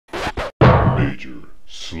Major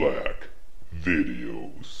Slack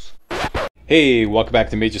Videos. Hey, welcome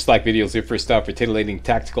back to Major Slack Videos, your first stop for titillating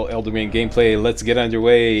tactical Elden Ring gameplay. Let's get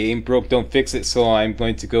underway. Ain't broke, don't fix it, so I'm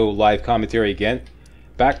going to go live commentary again.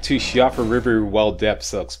 Back to SIOFRA River well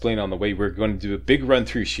depths. I'll explain on the way. We're going to do a big run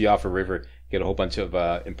through SIOFRA River, get a whole bunch of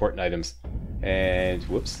important items. And,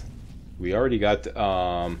 whoops, we already got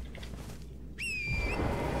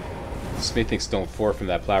Smithing Stone 4 from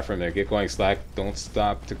that platform there. Get going, Slack. Don't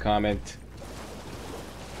stop to comment.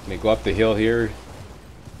 Let me go up the hill here.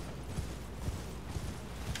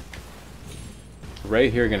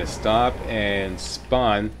 Right here, gonna stop and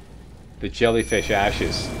spawn the jellyfish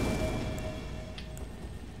ashes.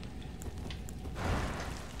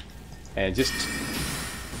 And just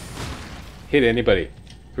hit anybody.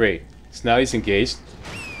 Great. So now he's engaged.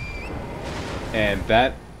 And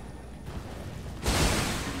that...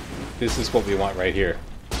 this is what we want right here.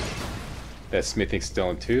 That's Smithing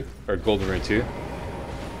Stone 2, or Golden Rune 2.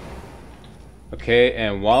 Okay,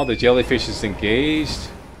 and while the jellyfish is engaged,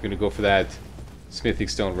 we're gonna go for that Smithing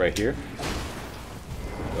Stone right here.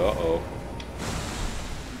 Uh-oh.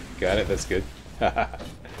 Got it, that's good. And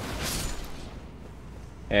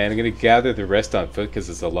I'm gonna gather the rest on foot because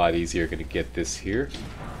it's a lot easier. Gonna get this here.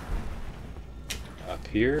 Up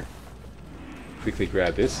here. Quickly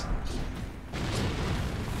grab this.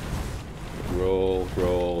 Roll,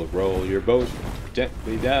 roll, roll your boat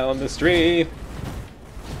gently down the stream.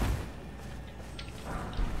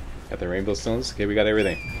 Got the rainbow stones. Okay, we got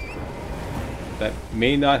everything. That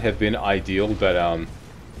may not have been ideal, but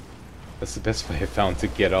that's the best way I found to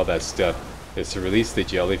get all that stuff, is to release the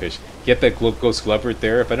jellyfish. Get that ghost glove right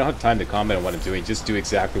there. If I don't have time to comment on what I'm doing, just do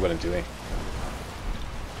exactly what I'm doing.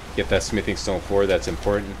 Get that Smithing Stone 4, that's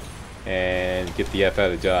important. And get the F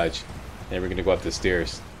out of Dodge. And we're going to go up the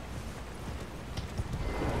stairs.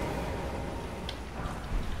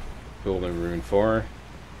 Golden Rune 4.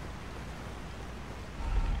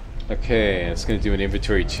 Okay, it's going to do an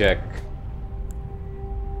inventory check.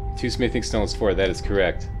 2 Smithing Stones 4, that is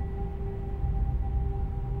correct.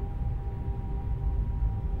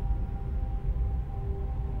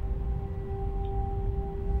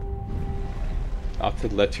 Off to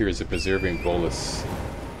the left here is a preserving bolus.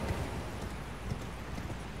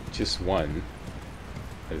 Just one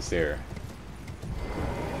that is there.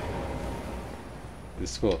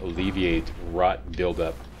 This will alleviate rot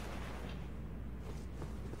buildup.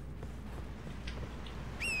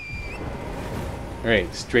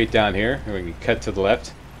 Alright, straight down here, and we can cut to the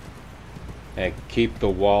left and keep the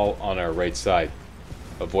wall on our right side,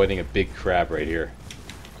 avoiding a big crab right here.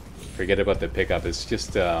 Forget about the pickup, it's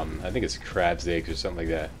just, I think it's crab's eggs or something like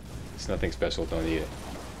that. It's nothing special, don't eat it.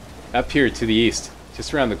 Up here to the east,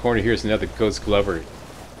 just around the corner here is another Ghost Glover.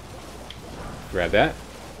 Grab that.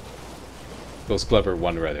 Ghost Glover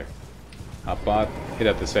 1 rather. Hop off, hit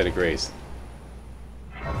up the site of grace.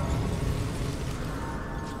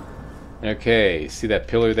 Okay, see that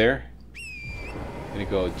pillar there? I'm gonna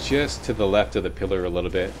go just to the left of the pillar a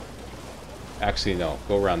little bit. Actually, no,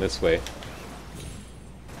 go around this way.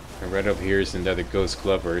 And right over here is another Ghost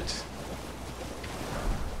Glover. It's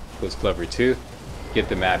Ghost Glover 2. Get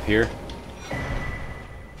the map here.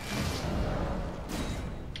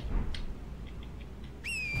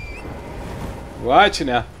 Watch it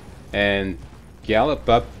now. And gallop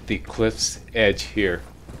up the cliff's edge here.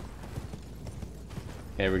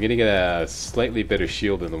 And we're going to get a slightly better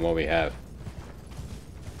shield than the one we have.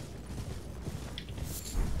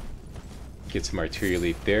 Get some arterial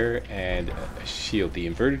leaf there and a shield, the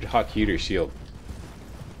inverted hawk heater shield.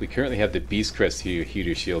 We currently have the Beast Crest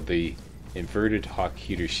heater shield. The inverted hawk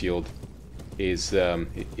heater shield is,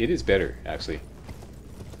 it is better actually.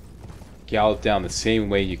 Gallop down the same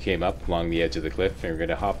way you came up along the edge of the cliff, and we're going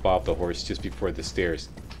to hop off the horse just before the stairs,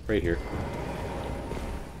 right here.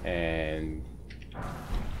 And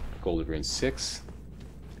Golden Rune 6,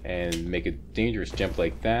 and make a dangerous jump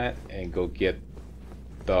like that, and go get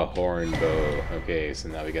the horn bow. Okay, so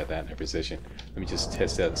now we got that in our position. Let me just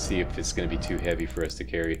test out and see if it's going to be too heavy for us to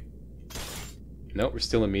carry. Nope, we're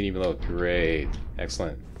still in medium low. Great,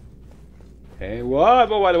 excellent. Okay,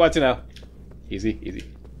 watch it now. Easy, easy.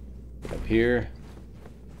 Up here.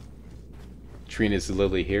 Trina's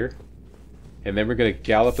lily here. And then we're going to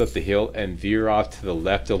gallop up the hill and veer off to the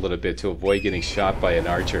left a little bit to avoid getting shot by an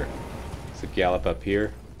archer. So gallop up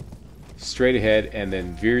here. Straight ahead and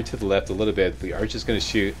then veer to the left a little bit. The archer's going to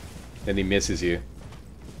shoot. Then he misses you.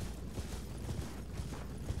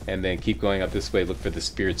 And then keep going up this way. Look for the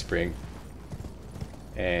Spirit Spring.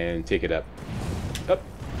 And take it up. Up.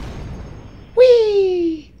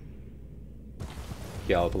 Whee!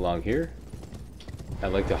 Gallop along here. I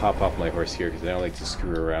like to hop off my horse here because I don't like to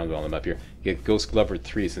screw around while I'm up here. Get Ghost Glover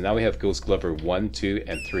 3. So now we have Ghost Glover 1, 2,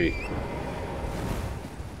 and 3.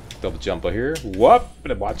 Double jump over here. Whoop!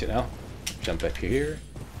 But watch it now. Jump back here.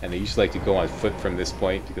 And I usually like to go on foot from this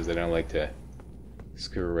point because I don't like to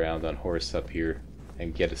screw around on horse up here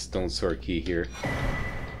and get a stone sword key here.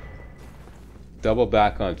 Double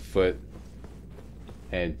back on foot.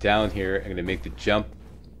 And down here, I'm going to make the jump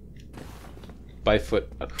by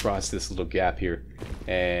foot across this little gap here.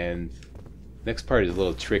 And next part is a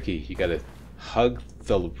little tricky. You got to hug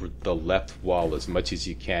the left wall as much as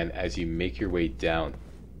you can as you make your way down.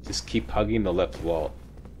 Just keep hugging the left wall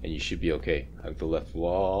and you should be okay. Hug the left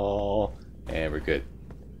wall and we're good.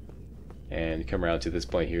 And come around to this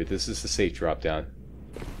point here. This is the safe drop down.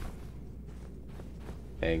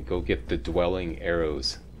 And go get the dwelling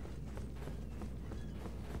arrows.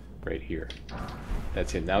 Right here.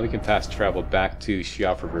 That's it. Now we can fast travel back to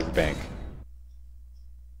SIOFRA Riverbank.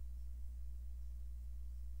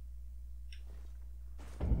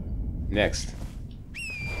 Next.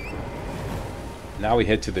 Now we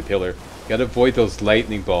head to the pillar. Gotta avoid those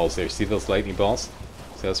lightning balls there. See those lightning balls?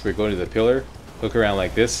 So that's where we go to the pillar, look around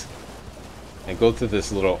like this, and go to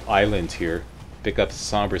this little island here. Pick up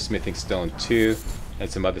Somber Smithing Stone 2 and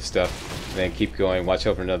some other stuff. And then keep going. Watch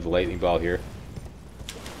out for another lightning ball here.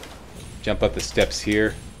 Jump up the steps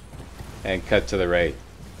here and cut to the right.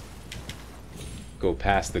 Go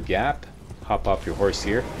past the gap. Hop off your horse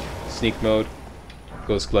here. Sneak mode.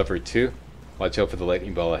 Ghost Glover 2. Watch out for the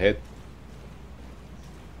lightning ball ahead.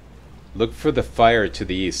 Look for the fire to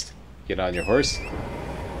the east. Get on your horse.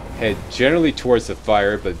 Head generally towards the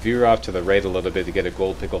fire, but veer off to the right a little bit to get a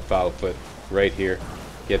gold pickle foul foot right here.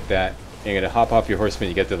 Get that. And you're going to hop off your horse when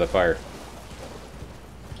you get to the fire.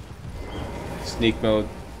 Sneak mode.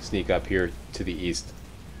 Sneak up here to the east.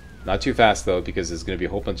 Not too fast though, because there's going to be a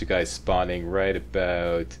whole bunch of guys spawning right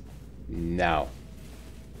about now.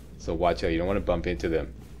 So watch out. You don't want to bump into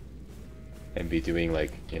them. And be doing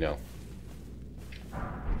like, you know.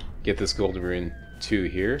 Get this golden rune 2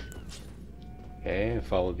 here. Okay,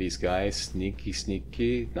 follow these guys. Sneaky,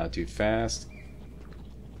 sneaky. Not too fast.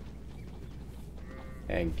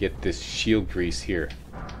 And get this shield grease here.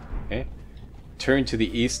 Okay. Turn to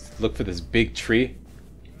the east. Look for this big tree.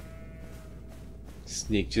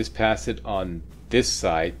 Sneak just past it on this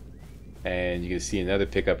side. And you can see another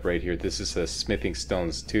pickup right here. This is a smithing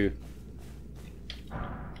stones 2.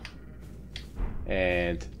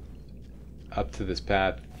 And up to this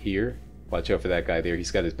path here. Watch out for that guy there.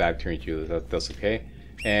 He's got his back turned to you. That's okay.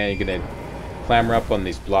 And you're going to clamber up on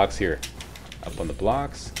these blocks here. Up on the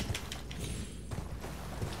blocks.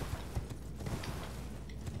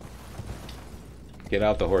 Get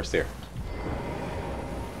out the horse there.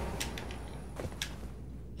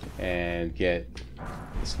 And get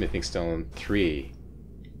the smithing stone 3.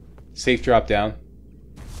 Safe drop down.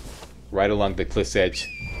 Right along the cliff's edge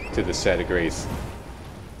to the set of grace.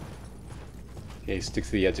 Okay, stick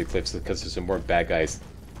to the edge of the cliffs because there's some more bad guys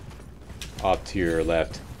off to your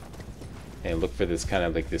left. And look for this kind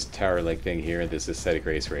of like this tower-like thing here, and there's this set of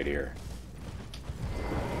grace right here.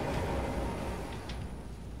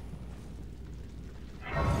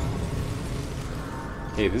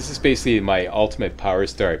 Okay, this is basically my ultimate power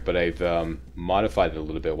start, but I've modified it a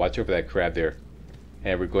little bit. Watch over that crab there.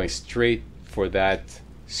 And we're going straight for that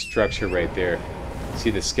structure right there. See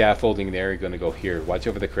the scaffolding there? You're going to go here. Watch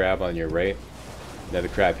over the crab on your right. Another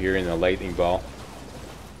crab here and a lightning ball.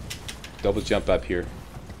 Double jump up here.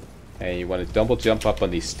 And you want to double jump up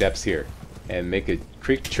on these steps here. And make a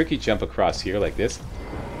tricky jump across here like this.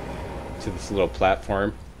 To this little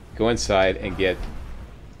platform. Go inside and get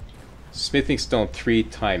smithing stone 3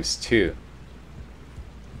 times 2.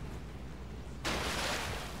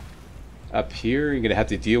 Up here, you're going to have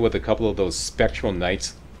to deal with a couple of those spectral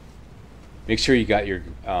knights. Make sure you got your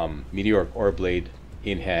meteoric ore blade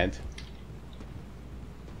in hand.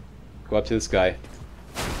 Go up to this guy.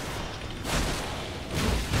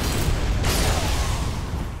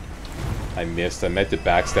 I missed. I meant to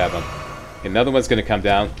backstab him. Another one's going to come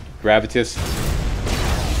down. Gravitas.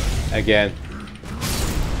 Again.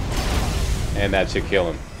 And that should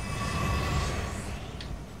kill him.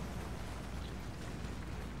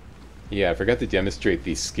 Yeah, I forgot to demonstrate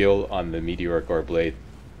the skill on the meteoric ore blade.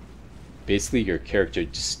 Basically, your character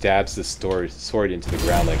just stabs the sword into the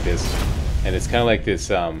ground like this. And it's kind of like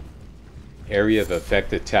this area of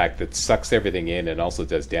effect attack that sucks everything in and also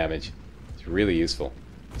does damage. It's really useful.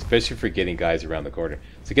 Especially for getting guys around the corner.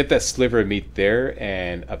 So get that sliver of meat there,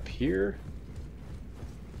 and up here,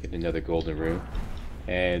 get another golden rune.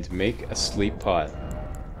 And make a sleep pot.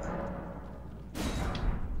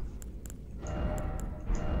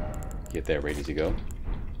 Get that ready to go.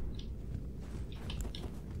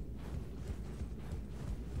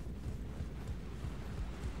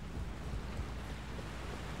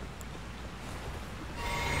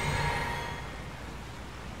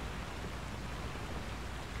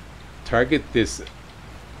 target this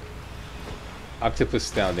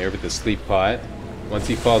octopus down there with the sleep pot. Once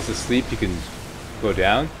he falls asleep, you can go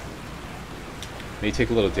down. May take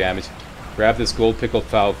a little damage. Grab this gold pickled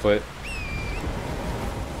foulfoot.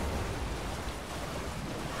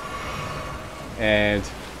 And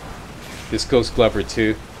this ghost glover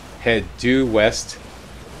too. Head due west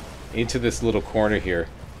into this little corner here.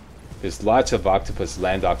 There's lots of octopus,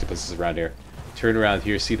 land octopuses around here. Turn around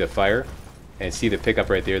here, see the fire, and see the pickup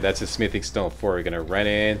right there. That's a smithing stone 4. We're gonna run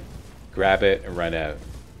in, grab it, and run out.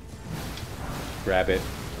 Grab it,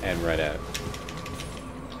 and run out.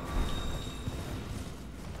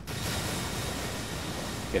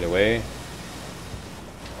 Get away.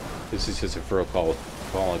 This is just a fur call.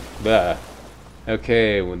 Blah.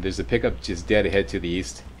 Okay, when there's a pickup just dead ahead to the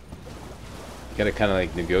east. You gotta kind of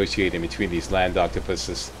like negotiate in between these land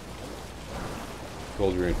octopuses.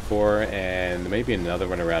 Gold rune 4, and maybe another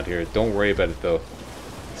one around here. Don't worry about it though.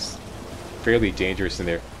 It's fairly dangerous in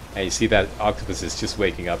there. And you see that octopus is just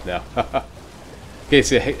waking up now. Okay,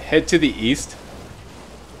 so head to the east.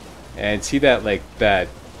 And see that like that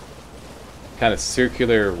kind of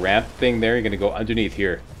circular ramp thing there? You're gonna go underneath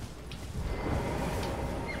here.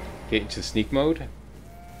 Get into sneak mode.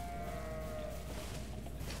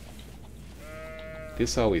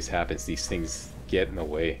 This always happens. These things get in the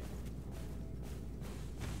way.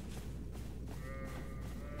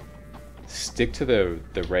 Stick to the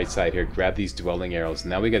right side here. Grab these dwelling arrows.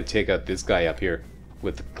 Now we gotta take out this guy up here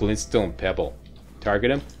with the glintstone pebble.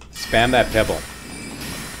 Target him. Spam that pebble.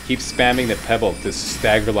 Keep spamming the pebble to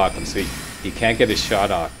stagger lock him so he can't get his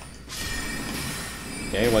shot off.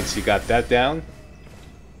 Okay, once you got that down,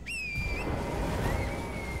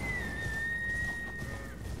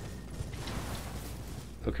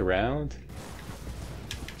 look around.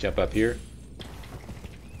 Jump up here.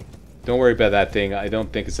 Don't worry about that thing. I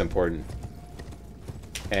don't think it's important.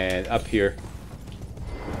 And up here.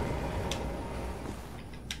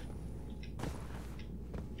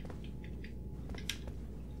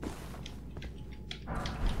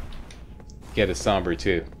 Get a somber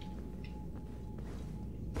too.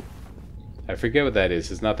 I forget what that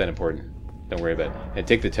is. It's not that important. Don't worry about it. And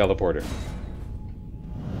take the teleporter.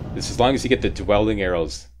 This as long as you get the dwelling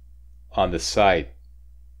arrows on the side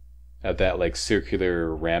of that like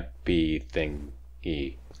circular rampy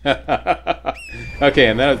thingy. Okay,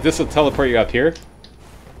 and then this will teleport you up here.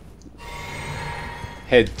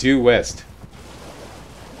 Head due west.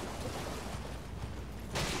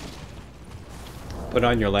 Put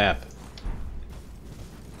on your lamp.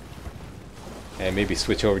 And maybe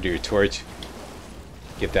switch over to your torch.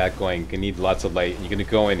 Get that going. You need lots of light. And you're going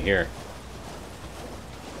to go in here.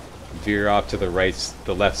 Veer off to the right,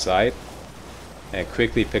 the left side. And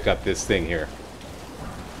quickly pick up this thing here.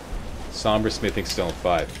 Somber Smithing Stone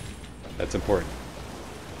 5. That's important.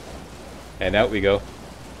 And out we go.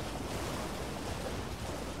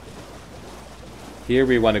 Here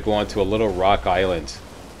we want to go onto a little rock island.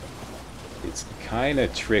 It's kind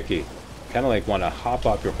of tricky. Kind of like want to hop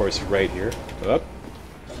off your horse right here. Up.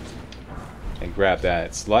 And grab that.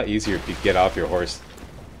 It's a lot easier if you get off your horse.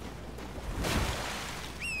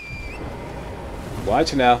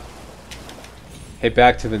 Watch now. Head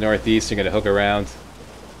back to the northeast. You're going to hook around.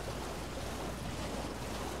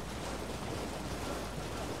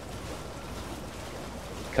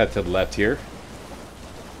 Cut to the left here.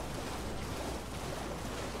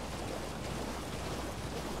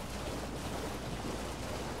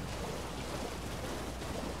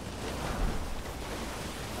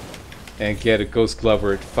 And get a Ghost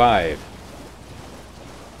Glover at 5.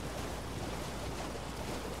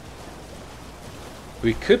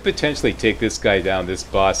 We could potentially take this guy down, this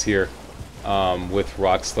boss here, with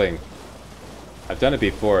Rock Sling. I've done it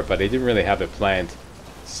before, but I didn't really have it planned.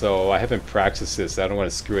 So I haven't practiced this. I don't want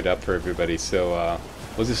to screw it up for everybody, so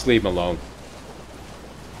we'll just leave him alone.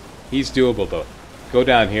 He's doable though. Go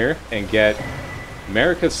down here and get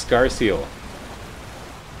America's Scar Seal.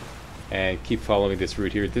 And keep following this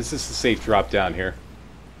route here. This is the safe drop down here.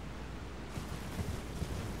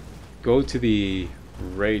 Go to the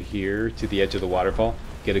right here, to the edge of the waterfall.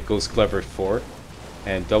 Get a Ghost Glover at 4.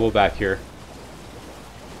 And double back here.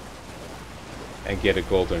 And get a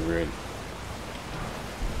golden rune.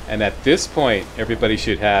 And at this point, everybody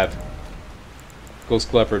should have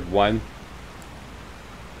Ghost Glover at 1,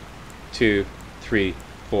 2, 3,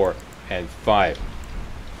 4, and 5.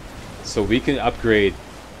 So we can upgrade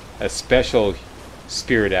a special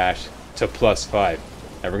Spirit Ash to +5.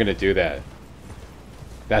 And we're going to do that.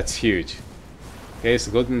 That's huge. Okay,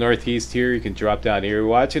 so go to the northeast here. You can drop down here.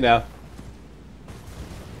 Watch it now.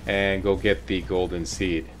 And go get the golden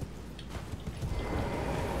seed.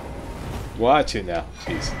 Watch it now.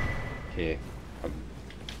 Jeez. Okay, I'm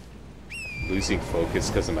losing focus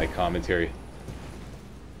because of my commentary.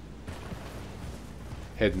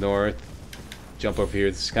 Head north, jump over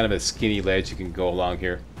here. This is kind of a skinny ledge, you can go along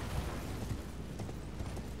here.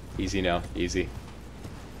 Easy now, easy.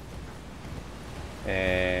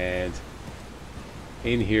 And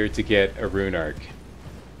in here to get a rune arc.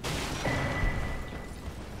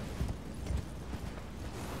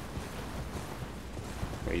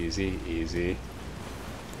 Easy, easy.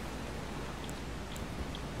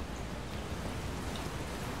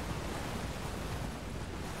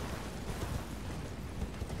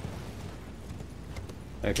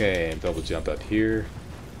 Okay, and double jump up here.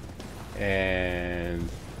 And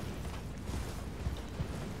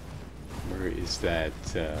where is that?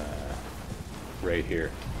 Right here.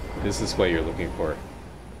 This is what you're looking for.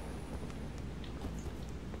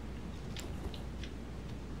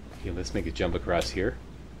 Okay, let's make a jump across here.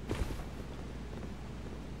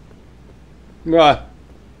 Ah.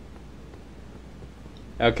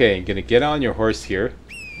 Okay, I'm gonna get on your horse here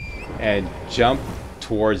and jump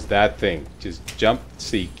towards that thing. Just jump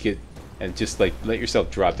so you get, and just like let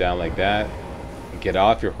yourself drop down like that and get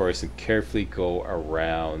off your horse and carefully go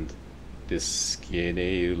around this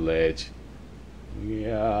skinny ledge.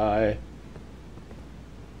 Yeah,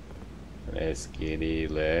 a skinny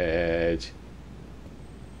ledge,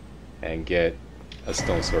 and get a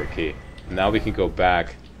stone sword key. Now we can go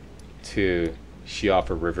back to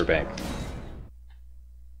SIOFRA riverbank.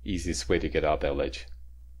 Easiest way to get off that ledge.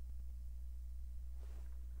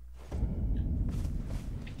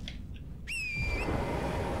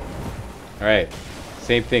 Alright,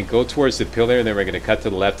 same thing. Go towards the pillar, and then we're going to cut to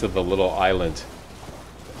the left of the little island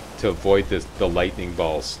to avoid the lightning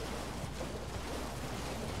balls.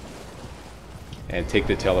 And take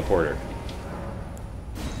the teleporter.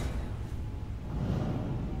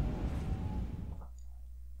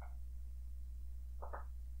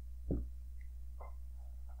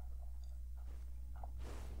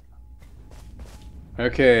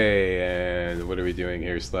 Okay, and what are we doing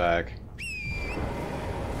here, Slack?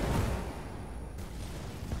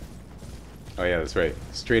 Oh yeah, that's right.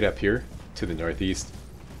 Straight up here to the northeast.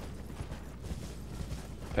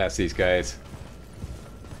 Past these guys.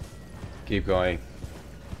 Keep going.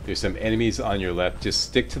 There's some enemies on your left. Just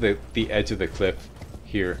stick to the edge of the cliff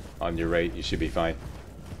here on your right. You should be fine.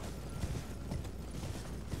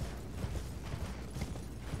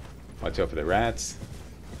 Watch out for the rats.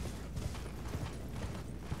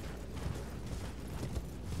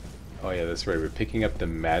 Oh yeah, that's right. We're picking up the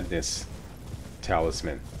Madness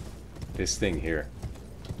Talisman. This thing here.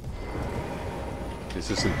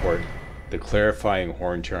 This is important. The Clarifying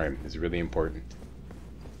Horn Charm is really important.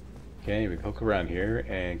 Okay, we poke around here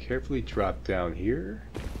and carefully drop down here.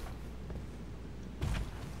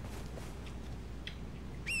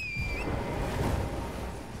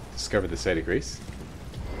 Discover the Site of Grace.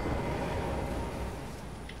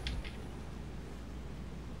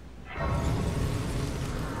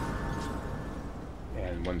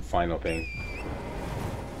 And one final thing.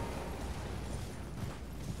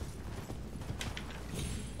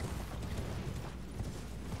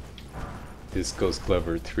 This Ghost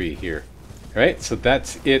Glover 3 here. Alright, so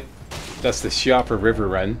that's it. That's the SIOFRA River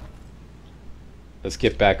Run. Let's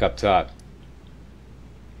get back up top.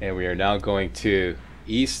 And we are now going to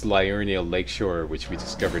East Liurnia Lakeshore, which we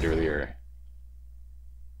discovered earlier.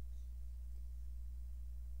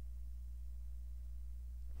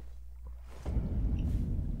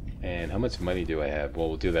 And how much money do I have? Well,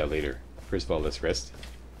 we'll do that later. First of all, let's rest.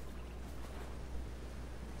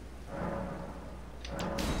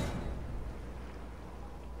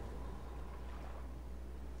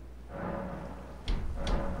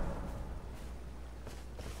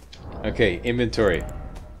 Okay, inventory.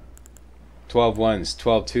 12 ones,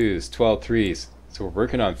 12 twos, 12 threes. So we're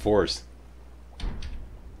working on 4s.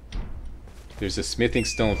 There's a smithing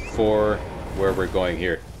stone 4 where we're going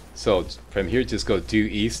here. So from here, just go due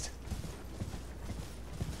east.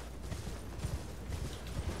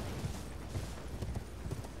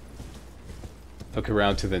 Look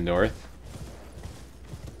around to the north.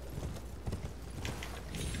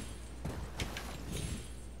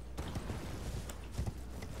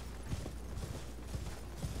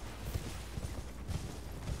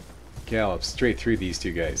 Gallop straight through these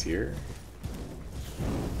two guys here.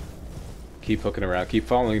 Keep hooking around, keep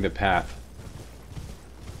following the path.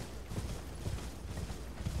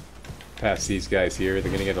 Past these guys here,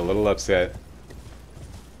 they're gonna get a little upset.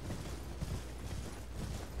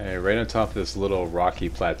 And right on top of this little rocky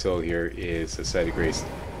plateau here is a Site of Grace.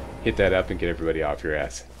 Hit that up and get everybody off your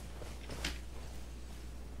ass.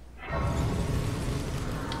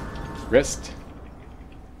 Rest.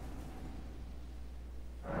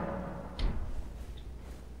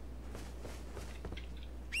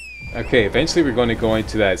 Okay, eventually we're going to go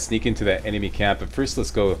into that, sneak into that enemy camp, but first let's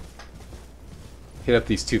go hit up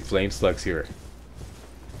these 2 flame slugs here.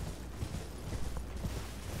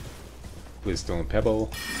 Glistone pebble.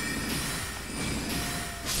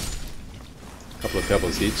 A couple of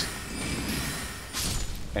pebbles each.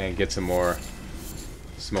 And get some more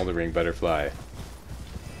smoldering butterfly.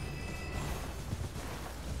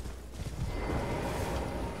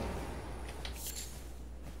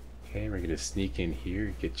 Okay, we're gonna sneak in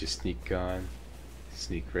here, get your sneak on.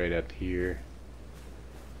 Sneak right up here.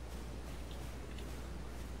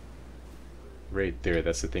 Right there,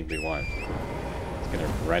 that's the thing we want. It's gonna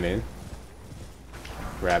run in.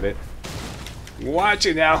 Grab it. Watch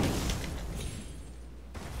it now!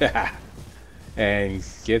 And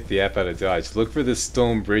get the F out of Dodge. Look for the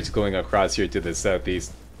stone bridge going across here to the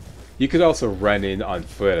southeast. You could also run in on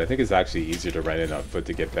foot. I think it's actually easier to run in on foot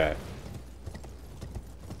to get that.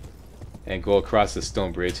 And go across the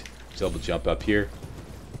stone bridge. Double jump up here.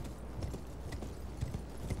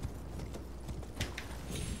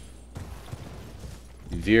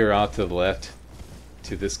 Veer off to the left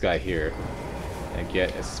to this guy here. And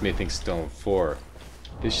get a smithing stone 4.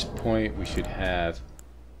 This point we should have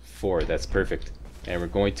 4. That's perfect. And we're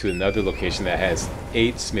going to another location that has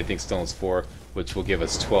 8 smithing stones 4, which will give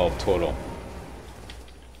us 12 total.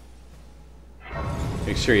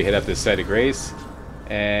 Make sure you hit up this site of grace.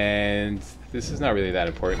 And this is not really that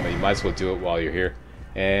important, but you might as well do it while you're here.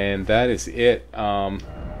 And that is it.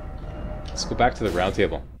 Let's go back to the round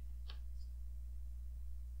table.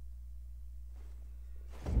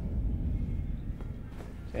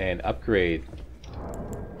 And upgrade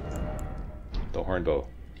the hornbow.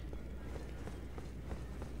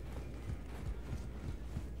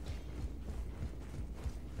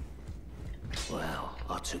 Well,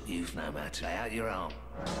 I took you no matter. Lay out your arm.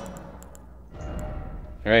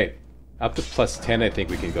 Alright, up to plus 10 I think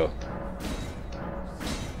we can go.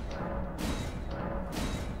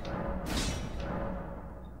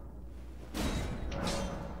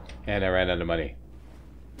 And I ran out of money.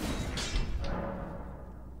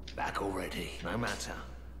 Back already, no matter.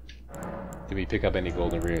 Did we pick up any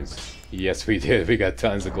golden runes? Yes we did, we got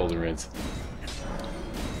tons of golden runes.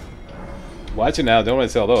 Watch it now, don't want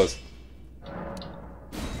to sell those.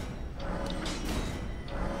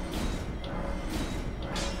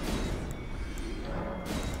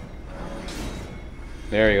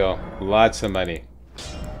 There you go. Lots of money.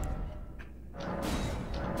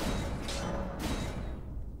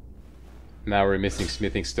 Now we're missing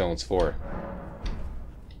smithing stones 4.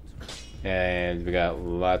 And we got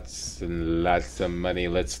lots and lots of money.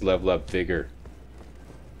 Let's level up vigor.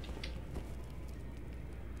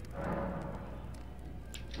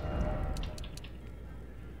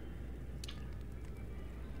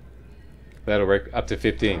 That'll work up to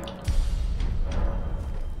 15.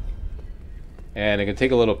 And I can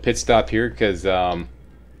take a little pit stop here because I'm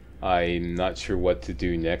not sure what to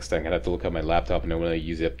do next. I'm gonna have to look at my laptop and I don't want to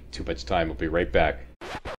use up too much time. I'll be right back.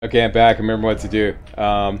 Okay, I'm back. I remember what to do.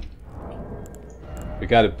 We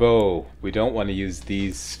got a bow. We don't want to use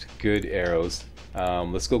these good arrows.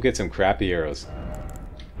 Let's go get some crappy arrows.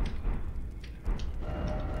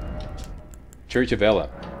 Church of Ella.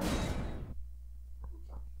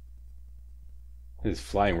 This is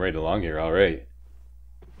flying right along here, alright.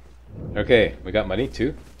 Okay, we got money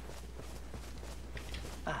too.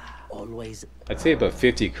 Always. I'd say about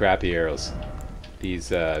 50 crappy arrows.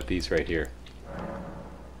 These right here.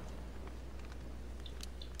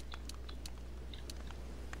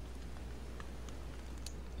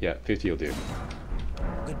 Yeah, 50 will do.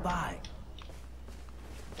 Goodbye.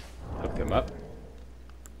 Hook them up.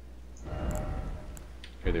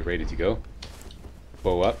 Are they ready to go?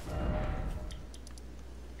 Bow up.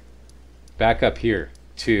 Back up here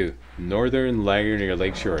to Northern Lagunier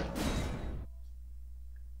Lakeshore.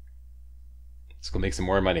 Let's go make some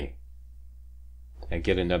more money. And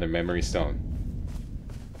get another memory stone.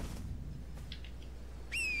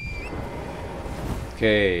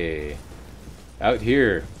 Okay. Out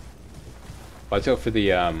here. Watch out for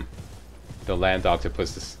the land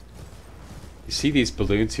octopuses. You see these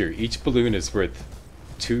balloons here? Each balloon is worth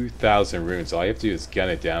 2,000 runes. All you have to do is gun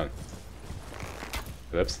it down.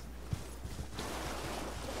 Whoops.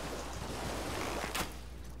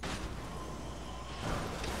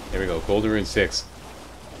 There we go, Golden Rune 6.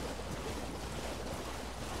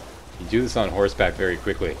 You do this on horseback very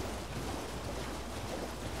quickly.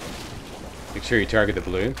 Make sure you target the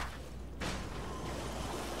balloon.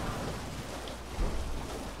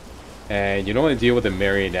 And you don't want to deal with the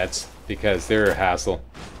marionettes because they're a hassle.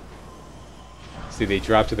 See, they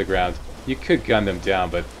drop to the ground. You could gun them down,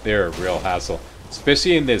 but they're a real hassle.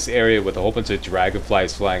 Especially in this area with a whole bunch of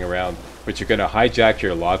dragonflies flying around, which are going to hijack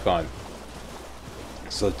your lock-on.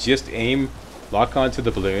 So just aim, lock on to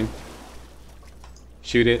the balloon,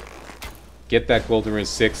 shoot it, get that golden rune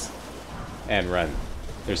 6, and run.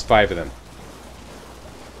 There's 5 of them.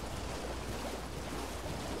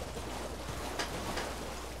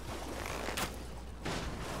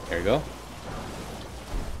 There you go.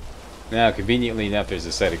 Now, conveniently enough, there's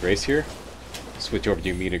a site of grace here. Switch over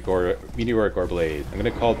to Meteoric Ore Blade. I'm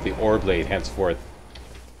going to call it the Ore Blade henceforth,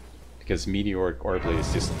 because Meteoric Ore Blade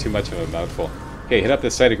is just too much of a mouthful. Okay, hit up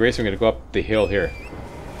the site of grace. We're going to go up the hill here.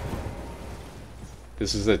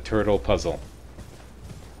 This is a turtle puzzle.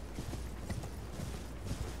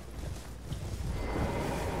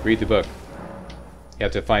 Read the book. You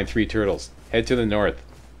have to find 3 turtles. Head to the north.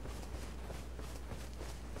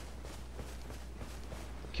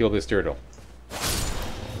 Kill this turtle.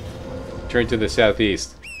 Turn to the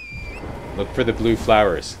southeast. Look for the blue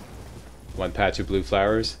flowers. 1 patch of blue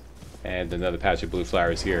flowers, and another patch of blue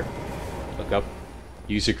flowers here. Look up.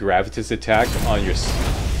 Use your gravitas attack on your...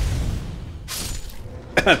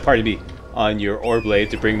 pardon me. On your ore blade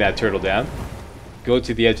to bring that turtle down. Go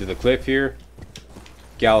to the edge of the cliff here.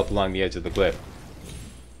 Gallop along the edge of the cliff.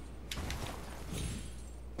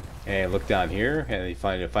 And look down here, and you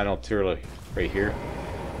find a final turtle right here.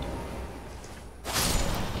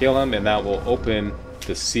 Kill him, and that will open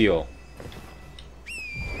the seal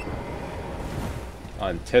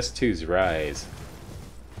on test 2's rise.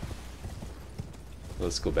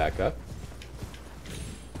 Let's go back up.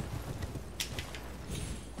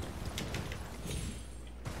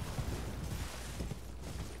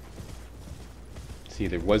 See,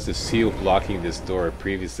 there was a seal blocking this door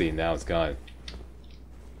previously, and now it's gone.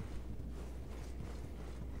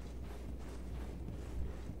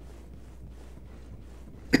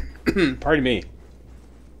 Pardon me.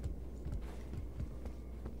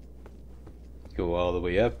 Go all the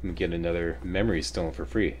way up and get another memory stone for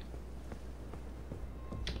free.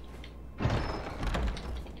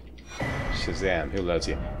 Shazam, who loves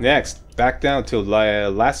you? Next, back down to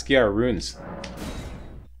Laskia Ruins.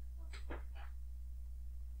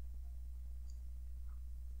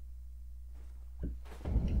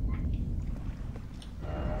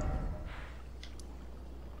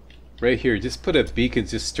 Right here, just put a beacon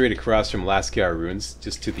just straight across from Laskia Ruins,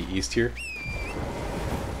 just to the east here.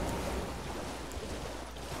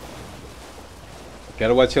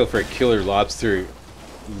 Gotta watch out for a killer lobster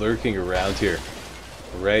lurking around here.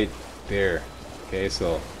 Right there. Okay,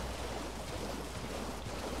 so...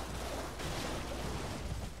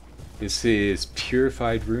 this is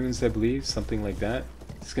Purified Ruins, I believe, something like that.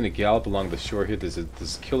 Just gonna gallop along the shore here. There's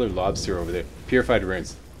this killer lobster over there. Purified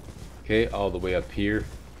Ruins. Okay, all the way up here.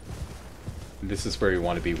 This is where we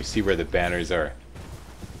want to be. We see where the banners are.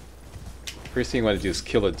 First thing you want to do is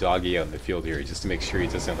kill a doggy out in the field here, just to make sure he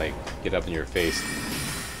doesn't, like, get up in your face.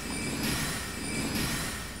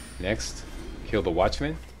 Next, kill the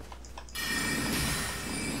watchman.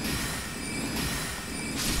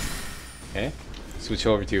 Okay, switch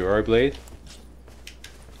over to your ore blade.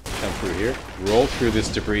 Come through here, roll through this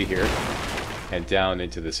debris here, and down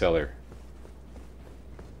into the cellar.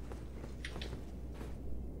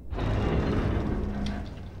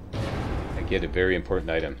 Get a very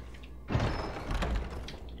important item.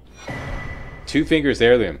 2 fingers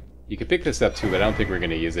heirloom. You can pick this up too, but I don't think we're going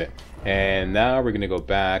to use it. And now we're going to go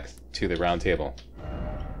back to the round table.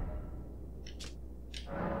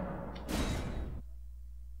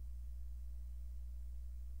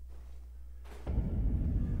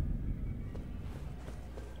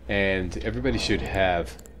 And everybody should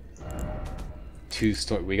have 2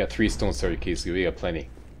 stone. We got 3 stone starter keys, so we got plenty.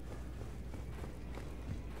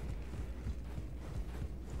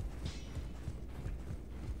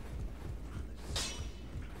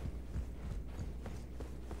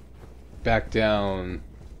 Back down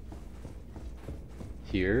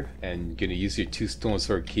here, and you're gonna use your 2 stone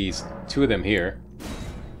sword keys, 2 of them here.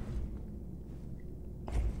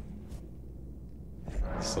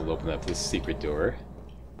 This will open up this secret door,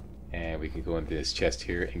 and we can go into this chest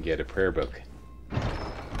here and get a prayer book.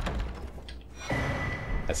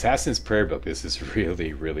 Assassin's Prayer Book. This is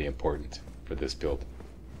really, really important for this build.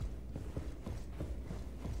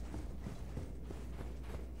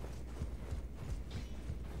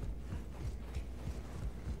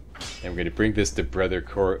 And we're going to bring this to Brother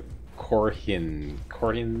Corin.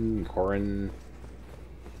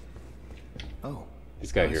 Oh,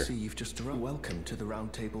 this guy I here. see you've just arrived. Welcome to the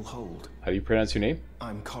Round Table Hold. How do you pronounce your name?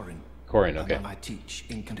 I'm Corin. Corin, okay. I teach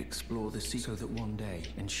ink and explore the sea so that one day,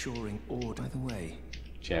 ensuring order. By the way,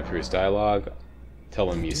 Jam through his dialogue.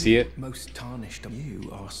 Tell him you see it. Most tarnished. You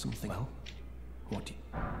are something. Well, What do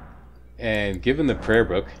you... And given the prayer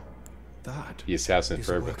book, That the assassin is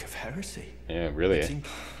prayer a book. work of heresy. Yeah, really. It's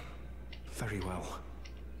very well.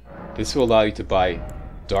 This will allow you to buy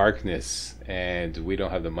darkness, and we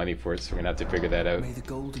don't have the money for it, so we're gonna have to figure that out May the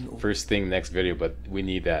golden first thing next video, but we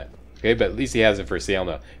need that. Okay, but at least he has it for sale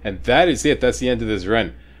now. And that is it. That's the end of this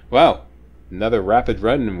run. Wow, another rapid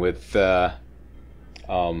run with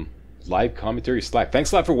live commentary Slack.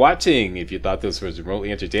 Thanks a lot for watching. If you thought this was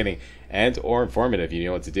remotely entertaining and or informative, you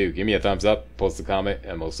know what to do. Give me a thumbs up, post a comment,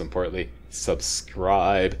 and most importantly,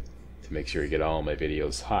 subscribe to make sure you get all my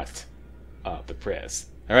videos hot off the press.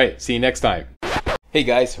 Alright, see you next time. Hey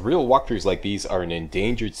guys, real walkthroughs like these are an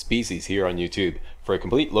endangered species here on YouTube. For a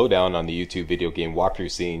complete lowdown on the YouTube video game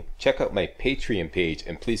walkthrough scene, check out my Patreon page,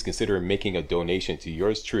 and please consider making a donation to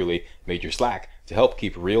yours truly, Major Slack, to help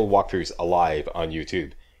keep real walkthroughs alive on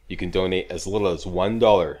YouTube. You can donate as little as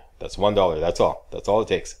 $1. That's $1, that's all. That's all it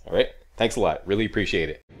takes. Alright? Thanks a lot. Really appreciate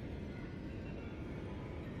it.